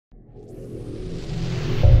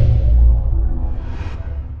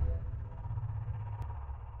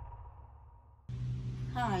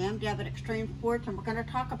Deb at Extreme Sports, and we're going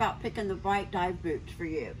to talk about picking the right dive boots for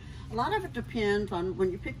you. A lot of it depends on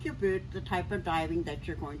when you pick your boots, the type of diving that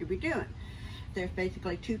you're going to be doing. There's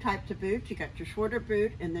basically two types of boots. You got your shorter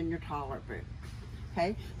boot and then your taller boot.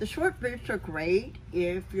 Okay, the short boots are great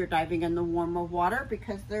if you're diving in the warmer water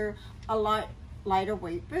because they're a lighter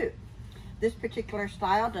weight boot. This particular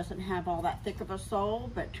style doesn't have all that thick of a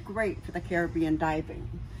sole, but it's great for the Caribbean diving.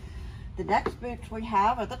 The next boots we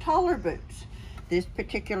have are the taller boots. This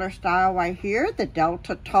particular style right here, the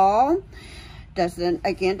Delta Tall, doesn't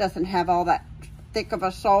have all that thick of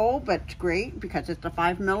a sole, but it's great because it's a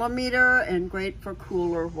 5mm and great for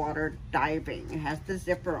cooler water diving. It has the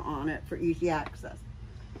zipper on it for easy access.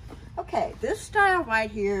 Okay, this style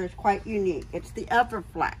right here is quite unique. It's the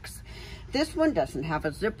Everflex. This one doesn't have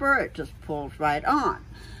a zipper, it just pulls right on.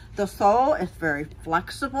 The sole is very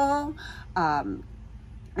flexible, and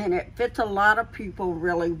it fits a lot of people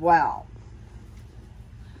really well.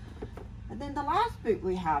 And then the last boot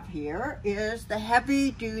we have here is the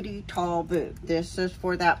heavy duty tall boot. This is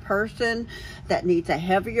for that person that needs a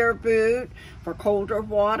heavier boot for colder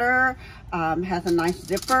water, has a nice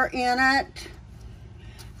zipper in it.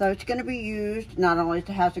 So it's going to be used not only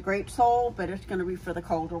to have a great sole, but it's going to be for the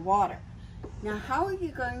colder water. Now, how are you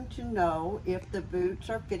going to know if the boots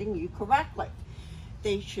are fitting you correctly?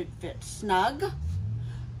 They should fit snug,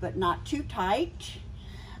 but not too tight.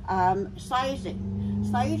 Sizing.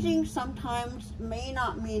 Sizing sometimes may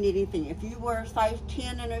not mean anything. If you wear a size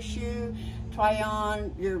 10 in a shoe, try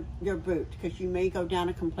on your boot because you may go down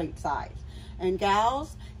a complete size. And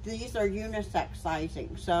gals, these are unisex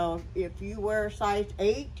sizing. So if you wear a size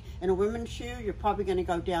 8 in a women's shoe, you're probably going to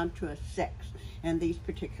go down to a 6 in these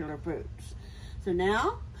particular boots. So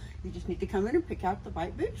now, you just need to come in and pick out the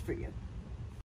right boots for you.